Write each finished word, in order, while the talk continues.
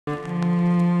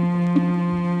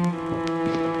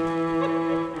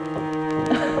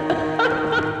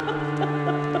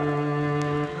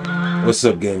What's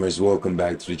up, gamers? Welcome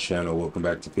back to the channel. Welcome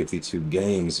back to 52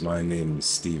 Games. My name is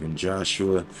Steven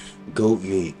Joshua, Goat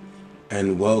Meat,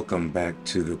 and welcome back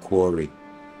to the Quarry.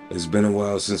 It's been a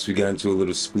while since we got into a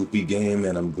little spoopy game,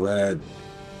 and I'm glad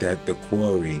that the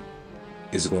Quarry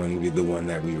is going to be the one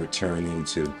that we return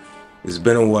into. It's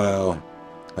been a while.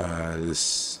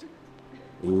 This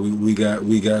we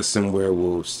got some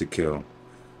werewolves to kill.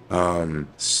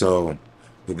 So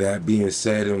with that being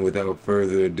said, and without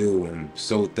further ado, I'm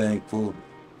so thankful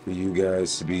for you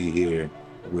guys to be here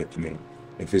with me.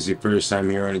 If it's your first time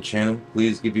here on the channel,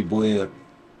 please do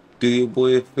your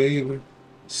boy a favor.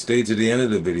 Stay to the end of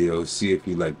the video, see if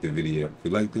you like the video. If you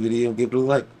like the video, give it a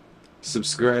like.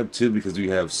 Subscribe too, because we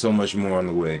have so much more on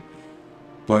the way.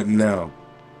 But now,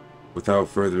 without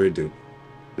further ado,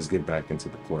 let's get back into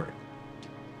the quarry.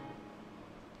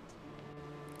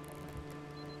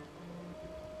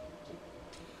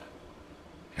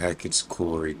 Hackett's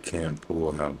Quarry Camp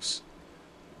Pool House.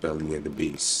 Belly of the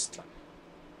Beast.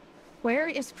 Where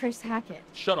is Chris Hackett?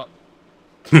 Shut up.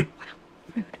 Wow,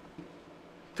 rude.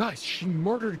 Guys, she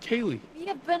murdered Kaylee. We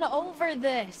have been over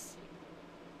this.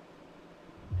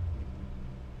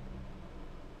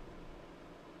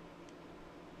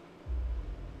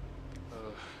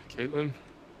 Caitlin,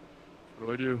 what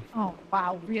do I do? Oh,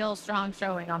 wow, real strong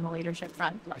showing on the leadership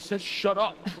front. I said shut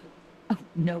up. Oh,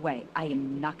 no way. I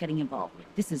am not getting involved.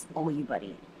 This is all you,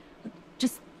 buddy.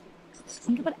 Just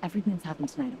think about everything that's happened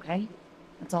tonight, okay?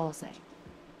 That's all I'll say.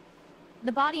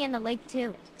 The body in the lake,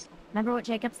 too. Remember what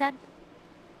Jacob said?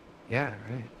 Yeah,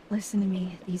 right. Listen to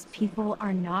me. These people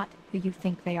are not who you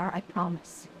think they are, I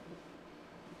promise.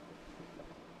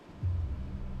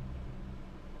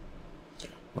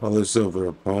 All this over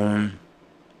a poem.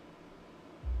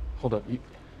 Hold up,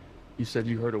 you said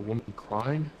you heard a woman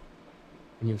crying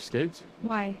and you escaped?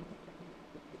 Why?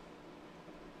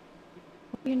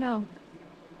 What do you know?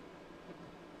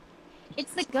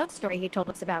 It's the ghost story he told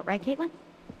us about, right, Caitlin?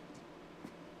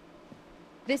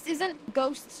 This isn't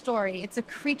ghost story. It's a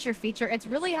creature feature. It's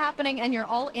really happening and you're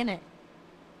all in it.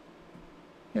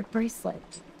 Your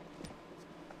bracelet.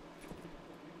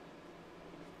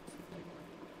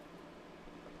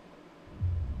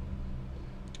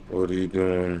 What are you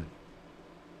doing?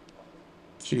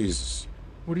 Jesus.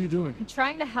 What are you doing? I'm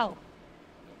trying to help.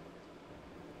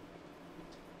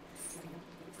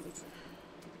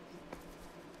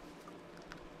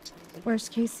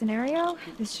 Worst case scenario,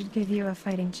 this should give you a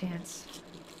fighting chance.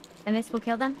 And this will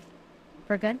kill them?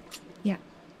 For good? Yeah.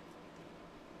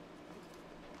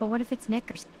 But what if it's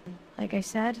Nick or something? Like I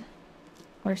said,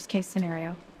 worst case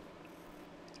scenario.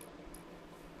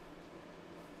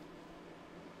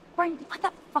 Brian, put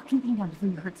that fucking thing down before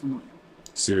you hurt someone.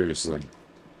 Seriously.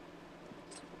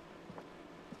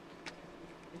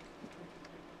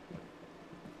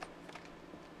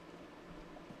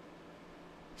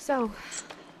 So,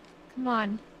 come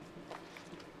on.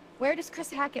 Where does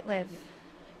Chris Hackett live?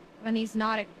 When he's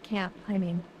not at camp, I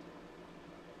mean.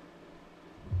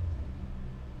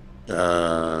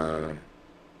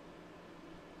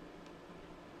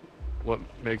 What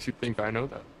makes you think I know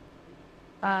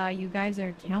that? You guys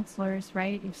are counselors,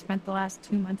 right? You've spent the last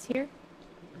 2 months here?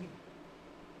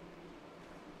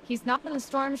 He's not in the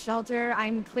storm shelter.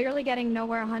 I'm clearly getting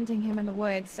nowhere hunting him in the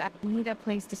woods. I need a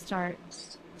place to start.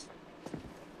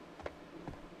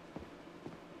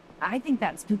 I think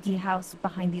that spooky house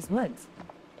behind these woods.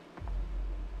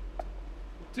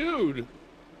 Dude!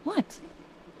 What?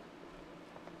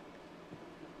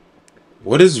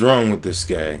 What is wrong with this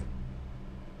guy?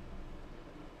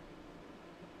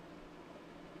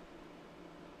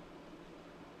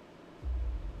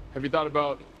 Have you thought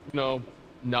about,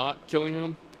 not killing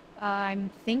him?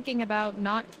 I'm thinking about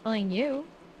not killing you.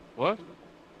 What?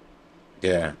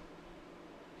 Yeah.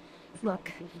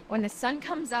 Look, when the sun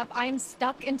comes up, I am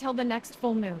stuck until the next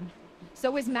full moon.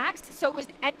 So is Max, so is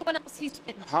anyone else he's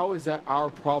been. How is that our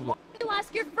problem? You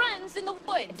ask your friends in the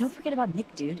woods. Don't forget about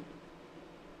Nick, dude.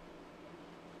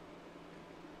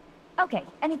 Okay,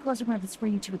 any closer when I spray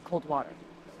you two with cold water.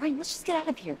 Brian, let's just get out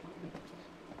of here.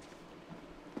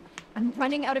 I'm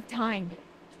running out of time.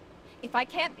 If I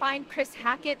can't find Chris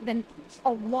Hackett, then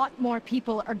a lot more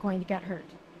people are going to get hurt.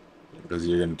 Because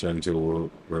you're going to turn into a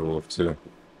werewolf too.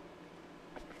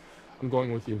 I'm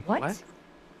going with you. What?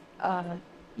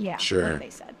 Yeah, Sure. what they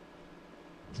said.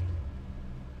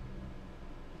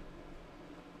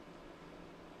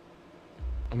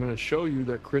 I'm gonna show you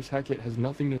that Chris Hackett has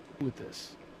nothing to do with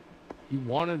this. He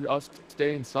wanted us to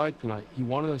stay inside tonight. He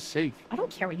wanted us safe. I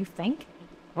don't care what you think.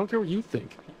 I don't care what you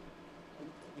think.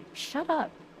 Shut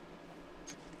up.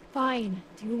 Fine,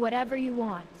 do whatever you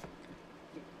want.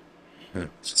 You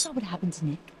saw what happened to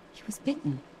Nick. He was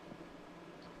bitten.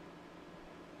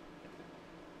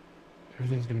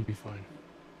 Everything's gonna be fine.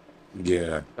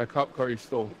 Yeah. That cop car you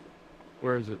stole,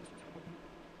 where is it?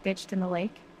 Ditched in the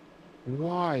lake.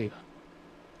 Why?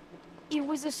 It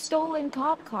was a stolen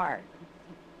cop car.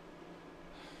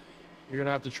 You're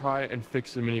gonna have to try and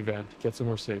fix the minivan. Get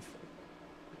somewhere safe.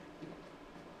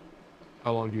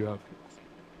 How long do you have?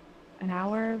 An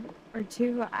hour or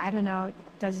two? I don't know. It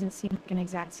doesn't seem like an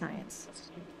exact science.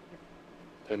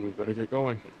 Then we better get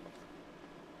going.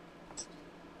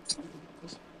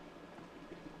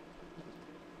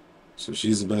 So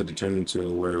she's about to turn into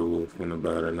a werewolf in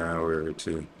about an hour or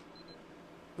two.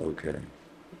 Okay.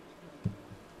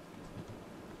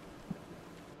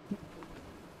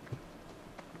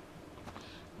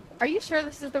 Are you sure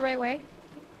this is the right way?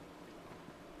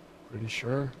 Pretty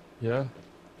sure? Yeah.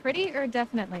 Pretty or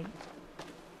definitely?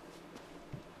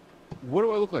 What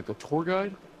do I look like? A tour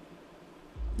guide?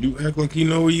 You act like you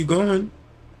know where you going.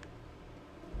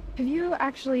 Have you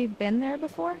actually been there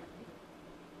before?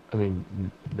 I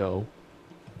mean, no.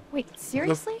 Wait, The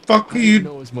seriously? fuck are I you?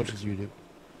 know as much as you do.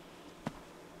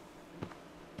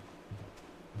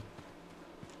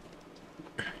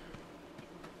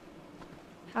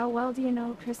 How well do you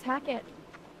know Chris Hackett?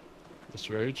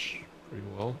 Mr. H, pretty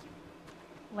well.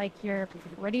 Like you're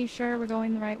pretty sure we're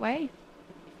going the right way?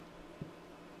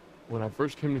 When I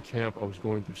first came to camp, I was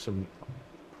going through some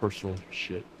personal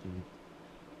shit. And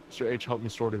Mr. H helped me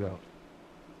sort it out.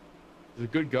 He's a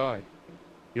good guy.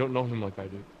 You don't know him like I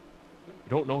do. You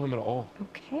don't know him at all.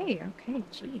 Okay,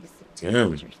 jeez.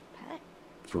 Damn. Teacher's pet.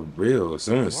 For real.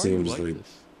 Someone Why are you seems like.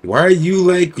 this? Why are you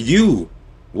like you?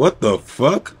 What the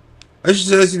fuck? I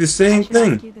should ask you the I same should ask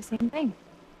thing. you the same thing.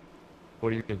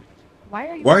 What do you mean? Why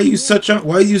are you? Why are you here? such a?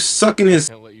 Why are you sucking I his?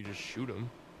 can't let you just shoot him.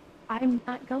 I'm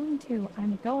not going to.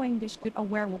 I'm going to shoot a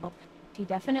werewolf. He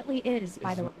definitely is,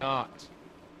 by It's the way. not.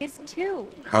 Is too.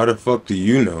 How the fuck do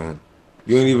you know?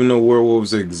 You didn't even know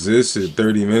werewolves existed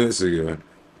 30 minutes ago.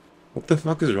 What the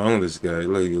fuck is wrong with this guy?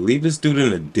 Like, leave this dude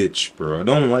in a ditch, bro. I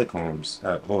don't like Holmes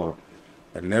at all.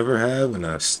 I never have, and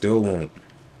I still won't.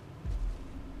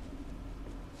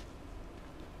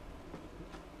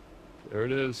 There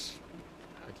it is.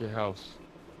 Hackett House.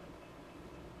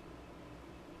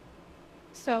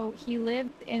 So he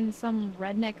lived in some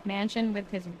redneck mansion with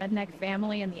his redneck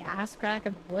family in the ass crack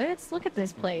of the woods? Look at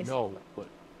this place. No, but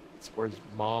it's where his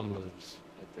mom lives,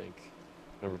 I think.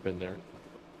 Never been there.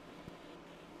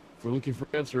 If we're looking for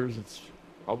answers, it's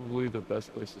probably the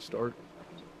best place to start.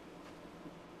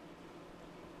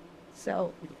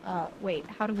 So, wait,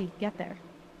 how do we get there?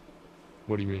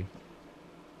 What do you mean?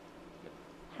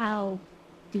 How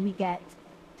do we get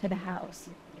to the house?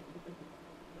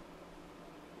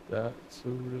 That's a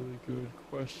really good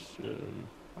question.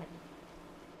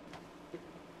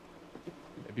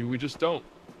 Maybe we just don't.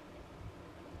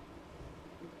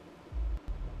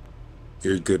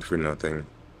 You're good for nothing.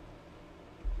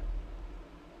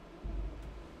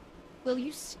 Will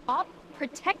you stop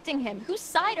protecting him? Whose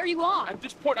side are you on? At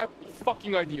this point, I have no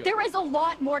fucking idea. There is a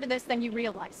lot more to this than you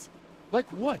realize. Like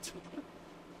what?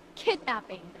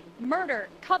 Kidnapping, murder,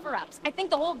 cover-ups. I think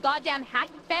the whole goddamn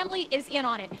Hackett family is in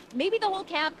on it. Maybe the whole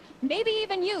camp, maybe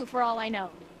even you, for all I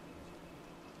know.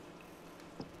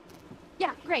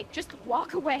 Yeah, great. Just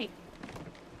walk away.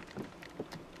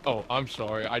 Oh, I'm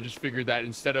sorry. I just figured that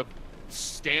instead of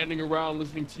standing around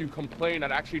listening to you complain,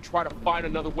 I'd actually try to find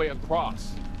another way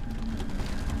across.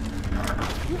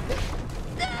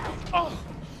 Oh.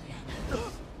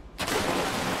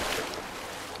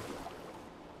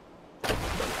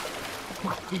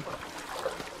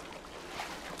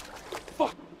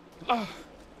 Fuck.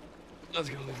 That's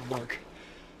gonna leave a mark.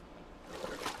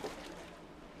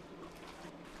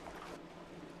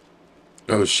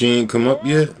 Oh, she ain't come up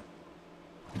yet?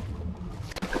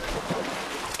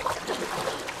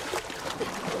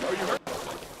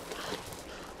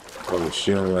 Oh,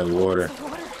 she don't like water.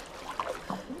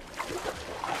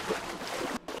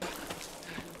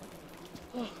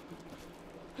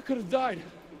 I could have died.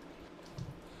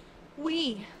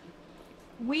 We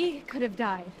could have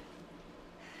died.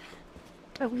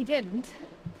 But we didn't.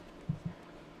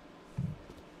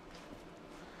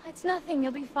 It's nothing,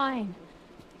 you'll be fine.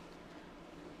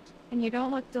 And you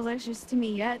don't look delicious to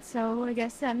me yet, so I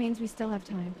guess that means we still have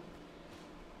time.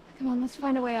 Come on, let's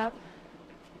find a way up.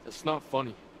 That's not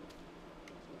funny.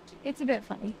 It's a bit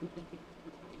funny.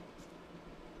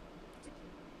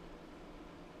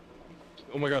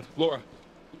 Oh my god, Laura.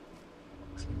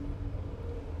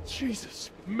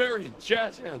 Jesus, Mary,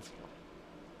 jazz hands.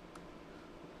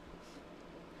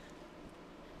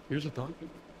 Here's a thought.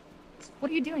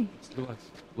 What are you doing? Relax.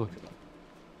 Look.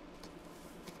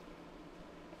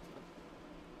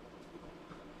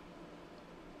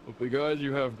 Hopefully, guys,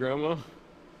 you have grandma.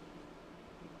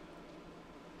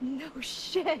 No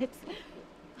shit.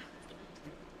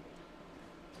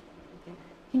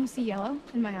 Can you see yellow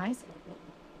in my eyes?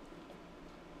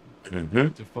 Mm-hmm.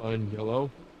 Define yellow.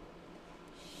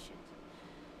 Shit.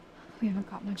 We haven't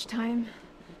got much time.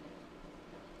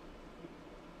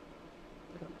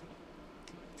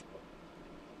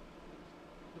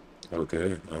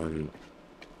 Okay.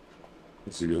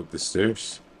 Let's go up the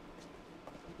stairs.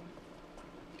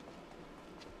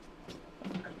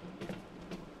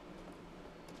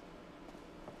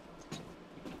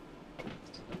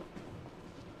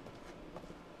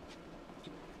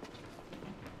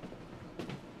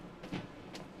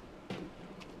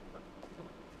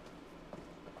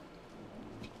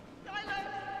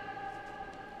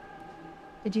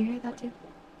 Did you hear that too?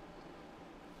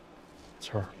 It's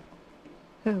her.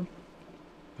 Who?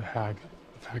 The hag.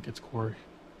 The hag gets Quarry.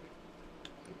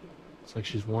 It's like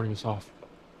she's warning us off.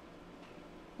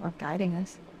 Or guiding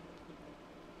us.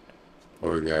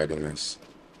 Or guiding us.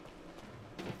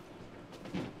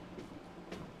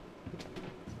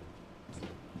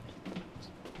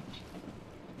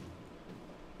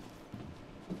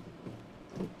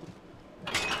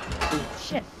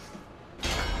 Shit.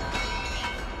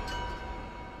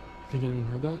 Think anyone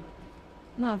heard that?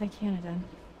 No, they can't have done.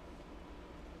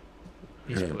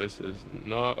 This Yeah. place is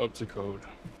not up to code.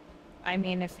 I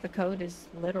mean, if the code is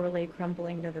literally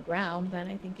crumbling to the ground, then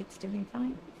I think it's doing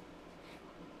fine.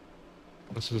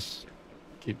 Let's just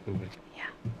keep moving. Yeah.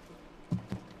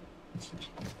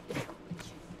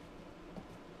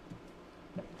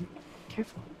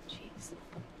 Careful. Jeez.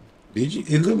 Did you?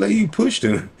 It looked like you pushed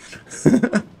him.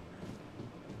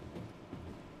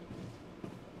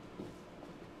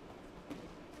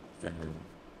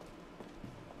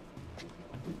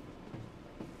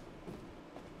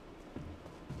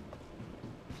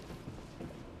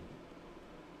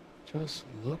 Just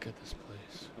look at this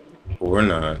place. Or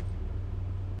not.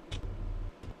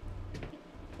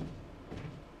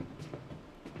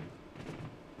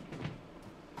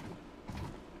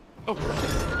 Oh.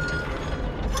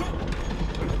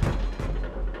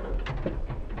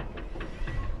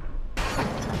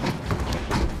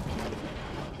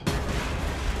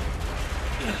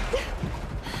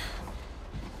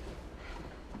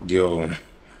 Yo.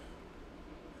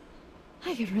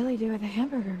 I could really do with a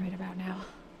hamburger right about now.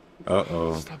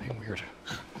 Uh-oh. Stop being weird.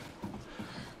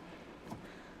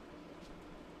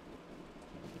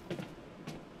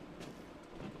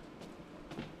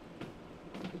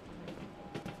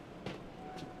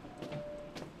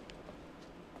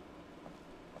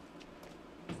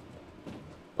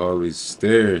 All these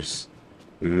stairs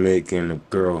making a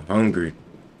girl hungry.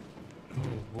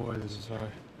 Oh boy, this is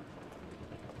high.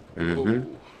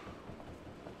 Mm-hmm. Oh.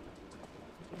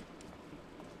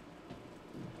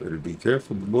 Better be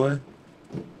careful, boy.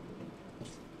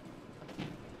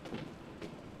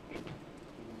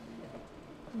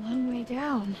 Long way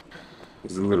down.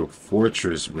 It's a little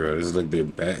fortress, bro. It's like their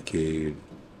bat cave.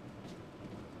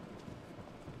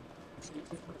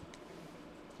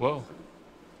 Well,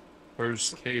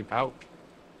 first cave out.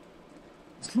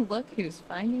 Look who's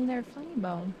finding their funny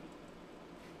bone.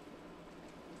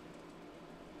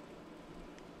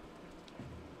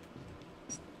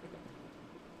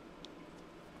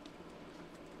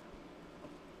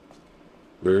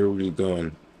 Where are we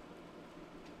going?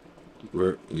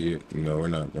 Yeah, no, we're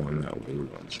not going that way. We're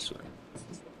going this way.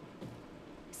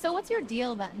 So what's your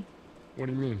deal then? What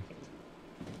do you mean?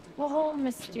 The whole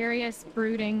mysterious,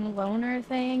 brooding loner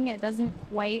thing, it doesn't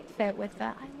quite fit with the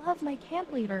I love my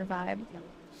camp leader vibe.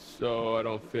 So I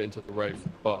don't fit into the right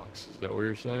box. Is that what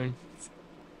you're saying?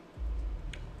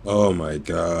 Oh my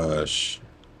gosh.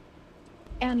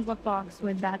 And what box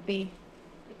would that be?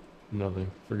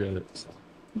 Nothing. Forget it.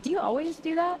 Do you always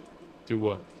do that? Do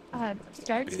what?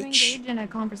 Start to Bitch. engage in a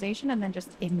conversation and then just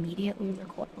immediately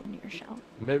recoil into your shell.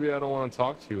 Maybe I don't want to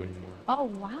talk to you anymore. Oh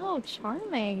wow,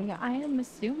 charming. I am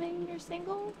assuming you're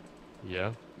single?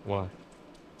 Yeah? Why?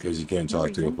 Because you can't No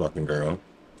talk to a reason. fucking girl.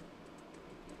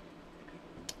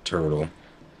 Turtle.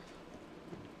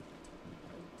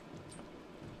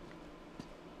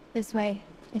 This way.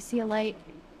 I see a light.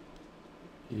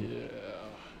 Yeah.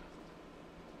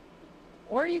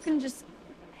 Or you can just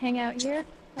hang out here.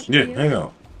 Up to Yeah, you. hang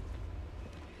on.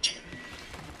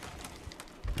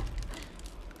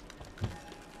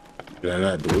 Did I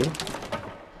not do it?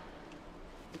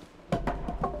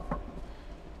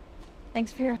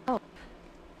 Thanks for your help.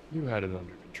 You had it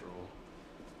under control.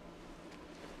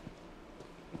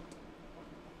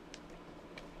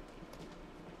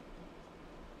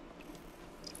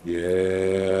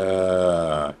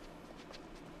 Yeah.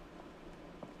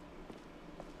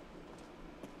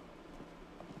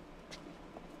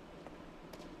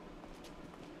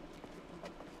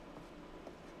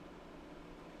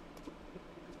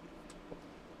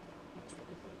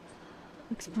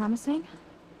 Looks promising.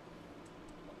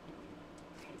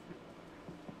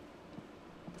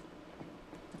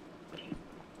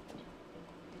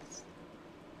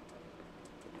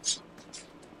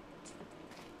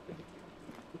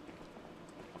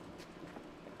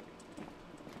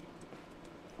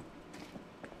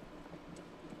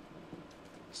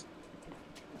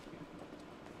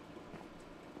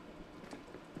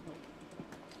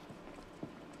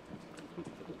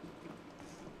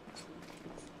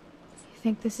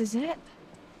 Think this is it?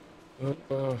 Being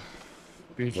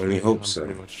Only straight, hope I'm so.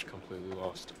 pretty much completely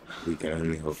lost. We can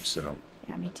only hope so.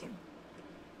 Yeah, me too.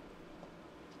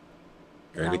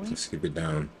 Ready? Golly. Let's keep it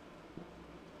down.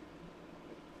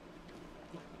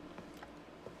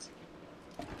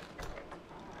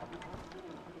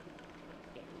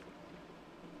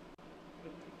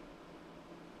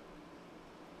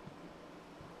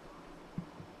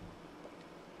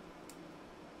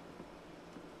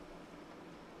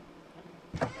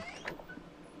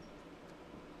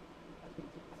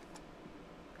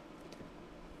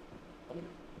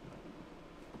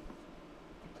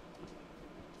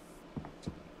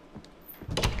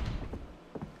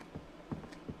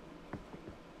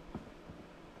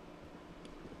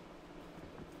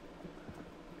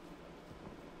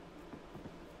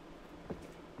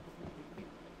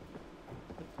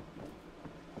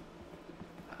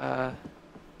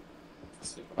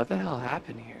 What the hell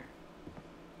happened here?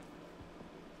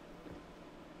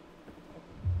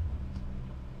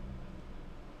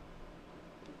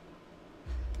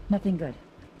 Nothing good.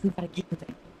 We've got to keep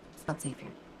moving. It's not safe here.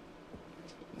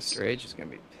 Mr. H is gonna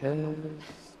be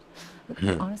pissed.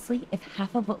 Look, honestly, if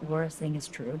half of what Laura's saying is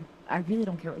true, I really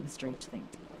don't care what Mr. H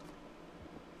thinks.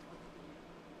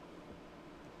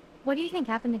 What do you think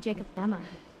happened to Jacob and Emma?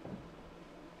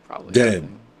 Probably Dead.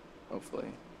 nothing, hopefully.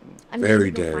 I mean, Very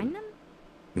should we go dead. find them?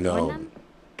 Find No, them?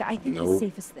 I think the Nope.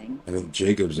 safest thing I think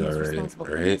Jacob's is alright, responsible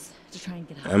for right? this, to try and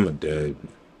get help. Emma dead.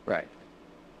 Right.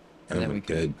 And then Emma we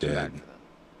can dead, come back dead. to them.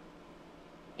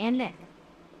 And Nick.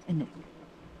 And Nick.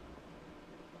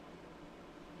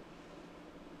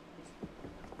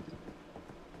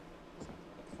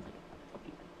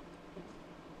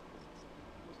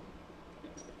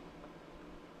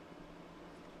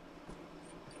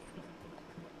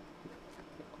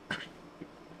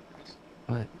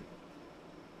 What?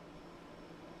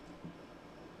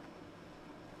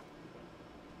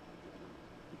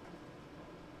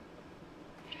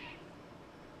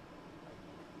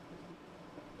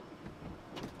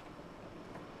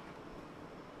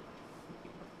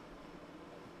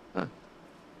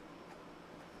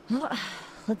 Well,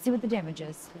 let's see what the damage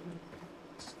is.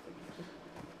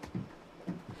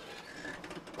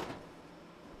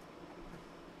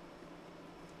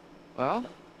 Well,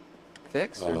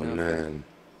 fixed or Oh no man.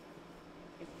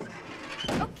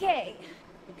 Okay.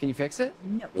 fix? Can you fix it?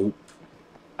 No, Nope.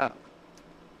 Oh,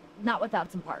 not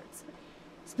without some parts.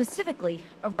 Specifically,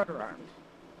 a rotor arm.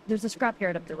 There's a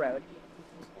scrapyard up the road.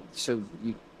 so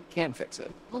you can fix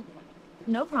it. Well,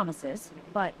 no promises,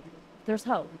 but there's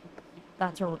hope.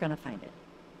 That's where we're gonna find it.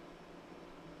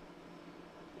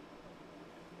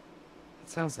 It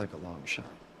sounds like a long shot.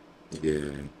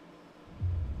 Yeah.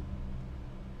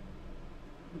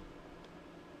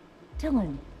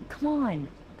 Dylan, come on.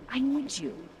 I need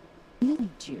you. I need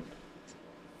you.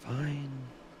 Fine.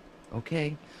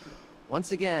 Okay.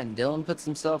 Once again, Dylan puts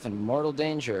himself in mortal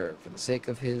danger for the sake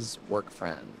of his work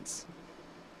friends.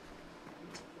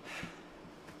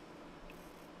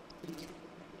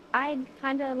 I'd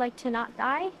kind of like to not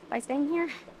die by staying here.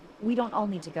 We don't all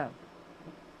need to go.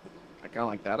 I kind of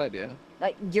like that idea.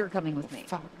 You're coming with me.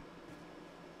 Fuck.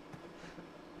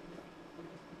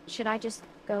 Should I just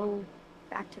go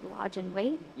back to the lodge and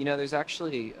wait? You know, there's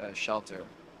actually a shelter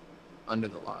under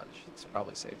the lodge. It's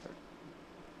probably safer.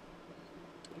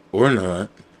 Or not.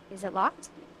 Is it locked?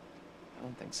 I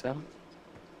don't think so.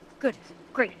 Good.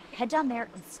 Great. Head down there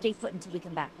and stay put until we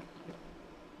come back.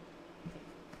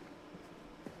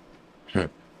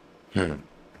 Hmm.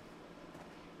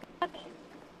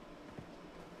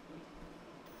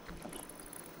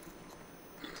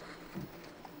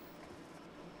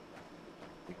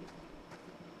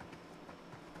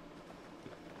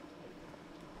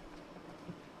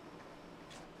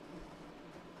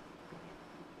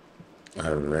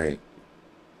 All right.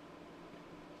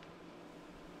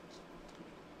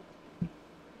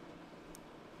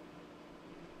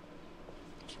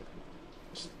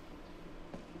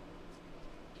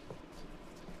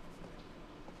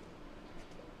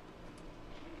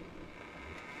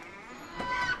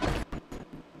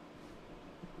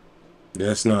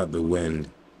 That's not the wind.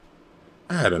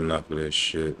 I had enough of this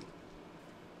shit.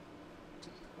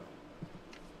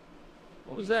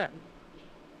 What was that?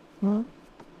 Huh?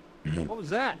 What was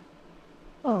that?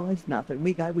 Oh, it's nothing.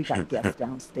 We got guests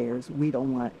downstairs. We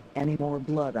don't want any more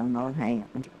blood on our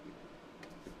hand.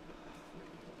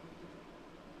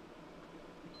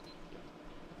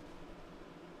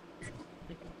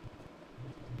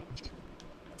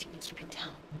 Keep it down.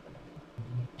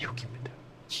 You keep it down.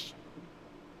 Shh.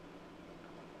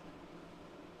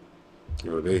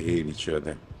 Yo, they hate each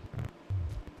other.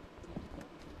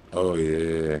 Oh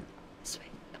yeah, This way.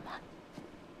 Come on.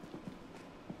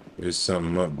 there's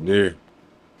something up there.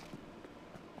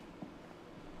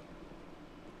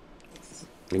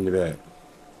 Look at that.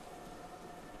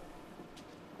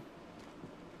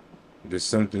 There's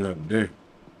something up there.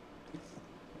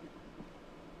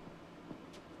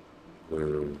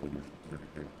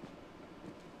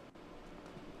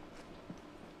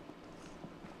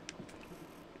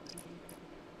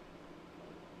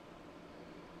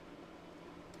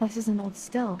 This isn't old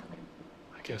still.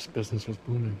 I guess business was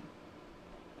booming.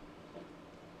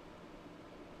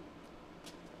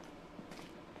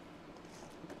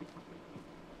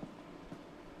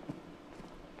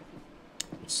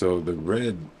 So the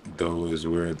red though is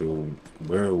where the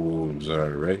werewolves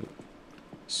are, right?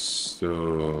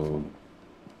 So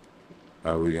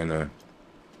how are we gonna?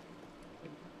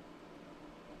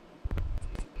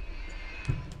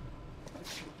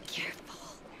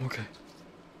 Careful. Okay.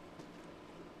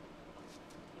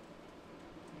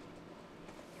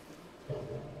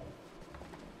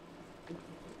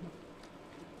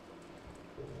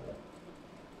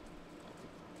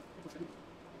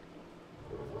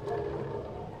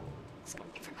 It's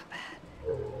coming from up ahead.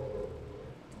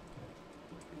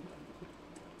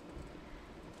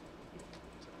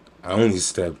 I only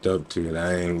stepped up to it.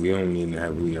 I ain't. We don't even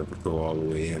have. We have to go all the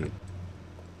way in.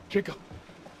 Jacob.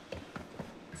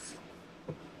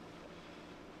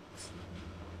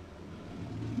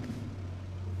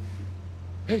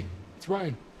 Hey, it's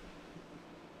Ryan.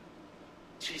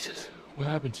 Jesus, what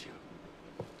happened to you?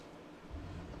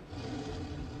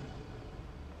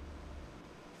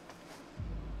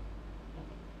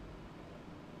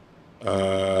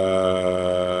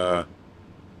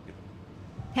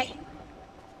 Hey.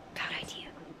 Bad idea.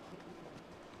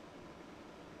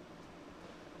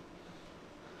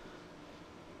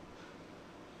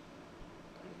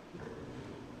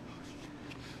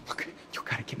 Look, you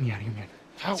gotta get me out of here, man.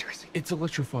 How? Seriously. It's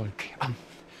electrified. Okay,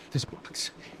 there's a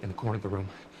box in the corner of the room.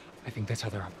 I think that's how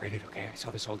they're operated, okay? I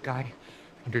saw this old guy,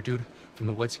 under dude from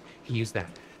the woods. He used that.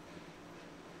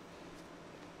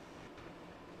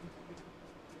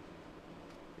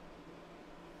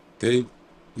 They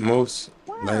most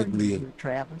Why are you likely. here,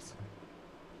 Travis?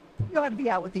 You ought to be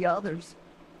out with the others.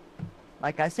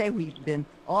 Like I say, we've been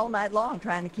all night long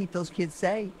trying to keep those kids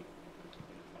safe.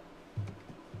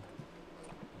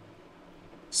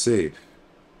 Safe.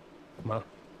 Ma.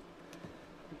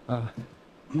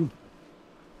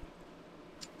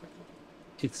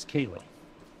 It's Kaylee.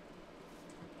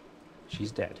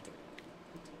 She's dead.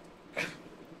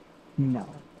 No.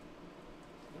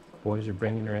 Boys are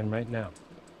bringing her in right now.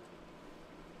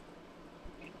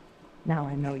 Now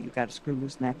I know you got to screw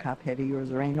loose in that cop head of yours.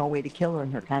 There ain't no way to kill her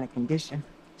in her kind of condition.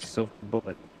 Silver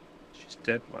bullet. She's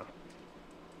dead, Ma.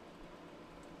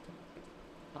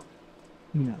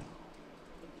 No.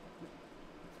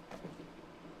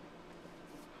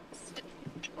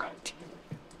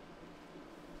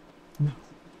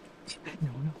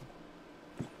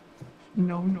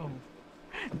 No. No.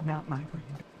 Not my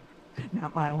granddaughter.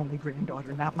 Not my only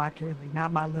granddaughter. Not my Kaylee.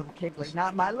 Not my little Kaylee.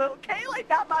 Not my little Kaylee.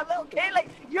 Not my little Kaylee.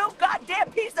 You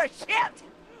goddamn piece of shit!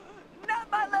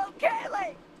 Not my little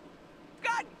Kaylee!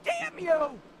 God damn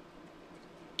you!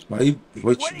 Why you?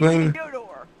 What you What did blaming? you do to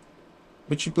her?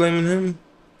 What you blaming him?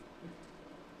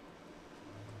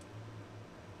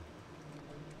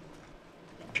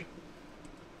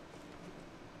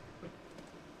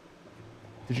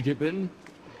 Did you get bitten?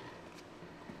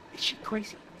 Is she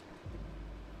crazy?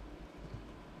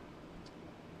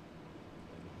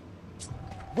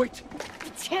 Wait!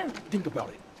 It's him. Think about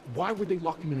it. Why would they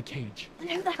lock him in a cage? And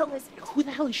who the hell is it? Who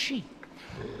the hell is she?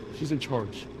 She's in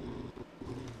charge.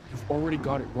 You've already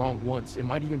got it wrong once. It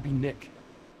might even be Nick.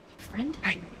 Friend?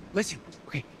 Hey, listen.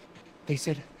 Okay, they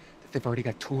said that they've already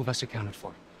got 2 of us accounted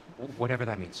for. Whatever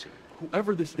that means.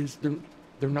 Whoever this is,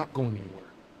 they're not going anywhere.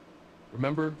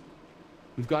 Remember?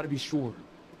 We've got to be sure.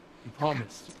 You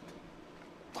promised.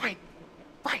 Fine.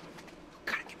 You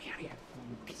gotta get me out of here.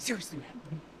 Okay, seriously,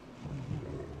 man.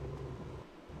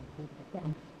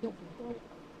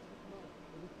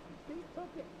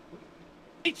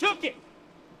 He took it!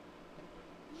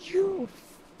 You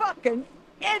fucking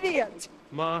idiot!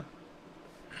 Ma.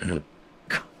 Damn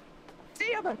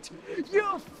damn it!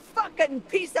 You fucking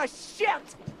piece of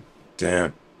shit!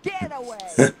 Damn. Get away!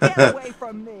 Get away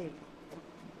from me!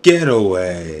 Get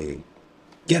away.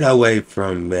 Get away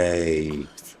from me.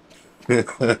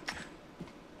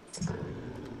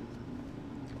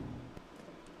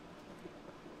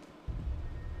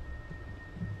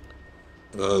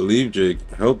 Leave Jake.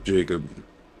 Help Jacob.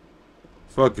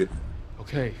 Fuck it.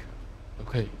 Okay.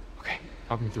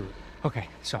 Talk me through it. Okay,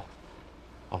 so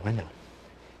all I know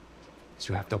is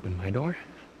you have to open my door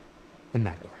and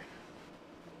that door.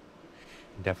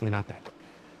 And definitely not that door.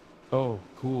 Oh,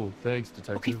 cool. Thanks,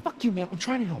 detective. Okay, fuck you, man. I'm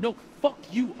trying to help. No, fuck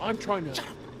you. I'm trying to.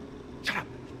 Shut up.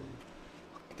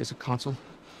 There's a console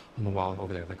on the wall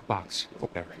over there, like a box.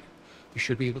 Whatever. You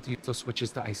should be able to use those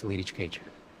switches to isolate each cage.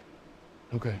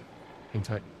 Okay. Hang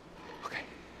tight. Okay.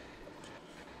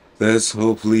 Let's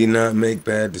hopefully not make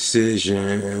bad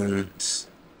decisions.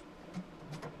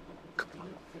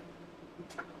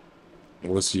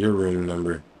 What's your room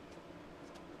number?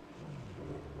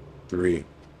 3.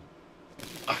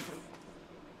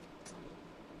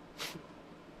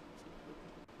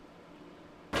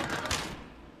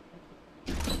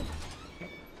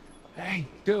 Hey,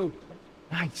 dude.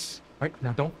 Nice. All right,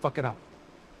 now don't fuck it up.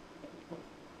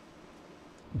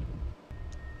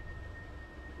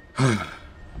 I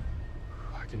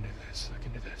can do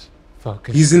this.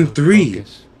 Focus. He's in dude, 3.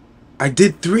 Focus. I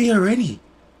did 3 already.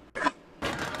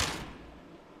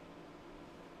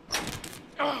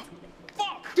 Oh,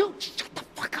 fuck! Dude, shut the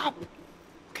fuck up!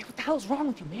 Okay, what the hell's wrong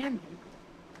with you, man?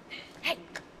 Hey,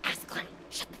 ask Glenn.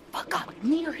 Shut the fuck up.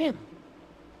 Me or him?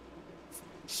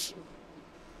 Shh.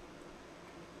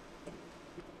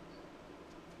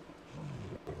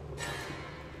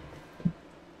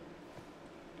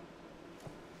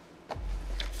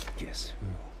 Guess who?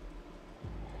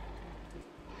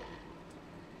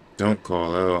 Don't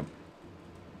call out.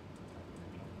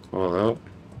 Call out?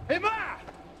 Hey, Ma!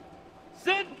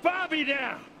 Send Bobby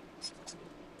down!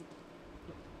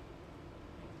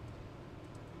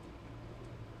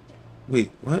 Wait,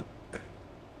 what?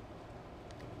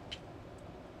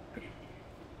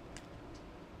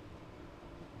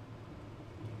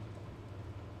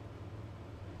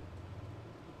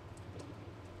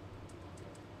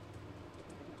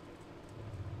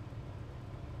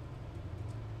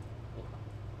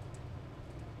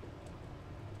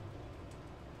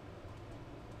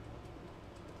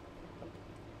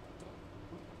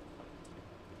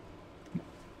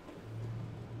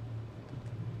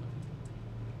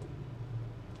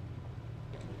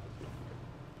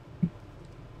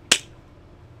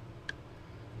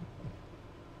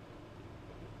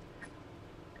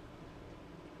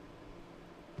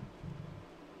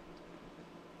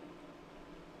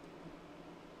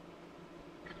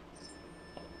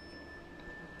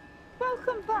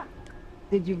 Welcome back.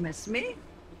 Did you miss me?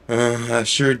 I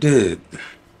sure did.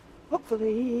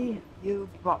 Hopefully,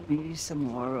 you've brought me some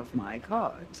more of my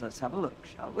cards. Let's have a look,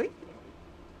 shall we?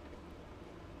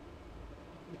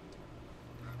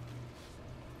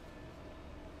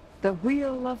 The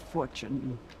Wheel of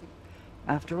Fortune.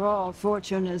 After all,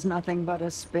 fortune is nothing but a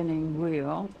spinning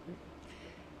wheel.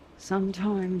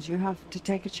 Sometimes you have to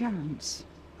take a chance.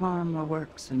 Karma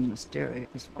works in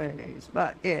mysterious ways,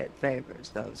 but it favors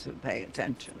those who pay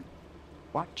attention.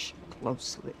 Watch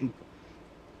closely.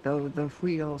 Though the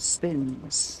wheel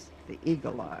spins, the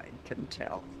eagle-eyed can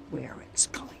tell where it's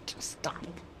going to stop.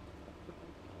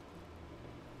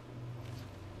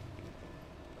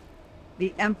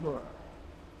 The Emperor.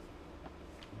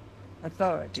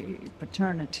 Authority,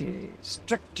 paternity,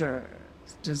 stricter,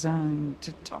 designed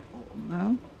to topple,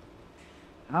 no?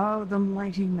 How the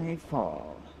mighty may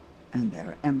fall, and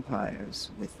their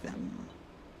empires with them.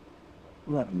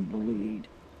 Let them bleed.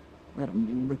 Let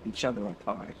them rip each other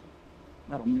apart.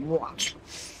 Let them watch.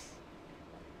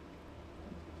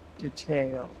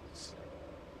 Details.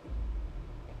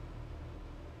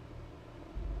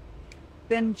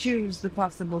 Then choose the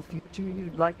possible future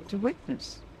you'd like to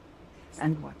witness.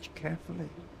 And watch carefully.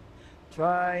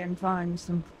 Try and find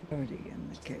some clarity in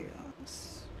the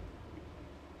chaos.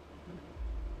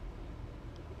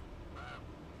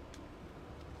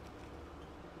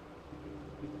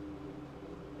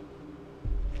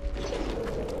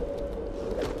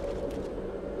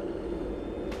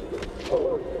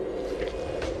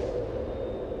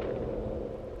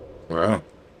 Wow.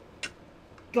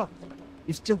 Go.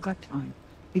 You've still got time.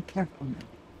 Be careful now.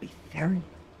 Be very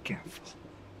careful.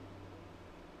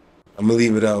 I'm gonna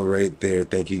leave it out right there.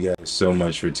 Thank you guys so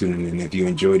much for tuning in. If you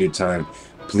enjoyed your time,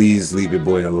 please leave your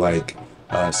boy a like,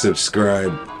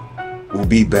 subscribe. We'll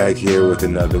be back here with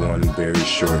another one very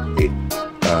shortly.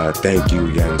 Thank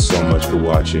you again so much for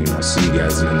watching. I'll see you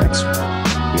guys in the next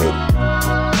one. Later.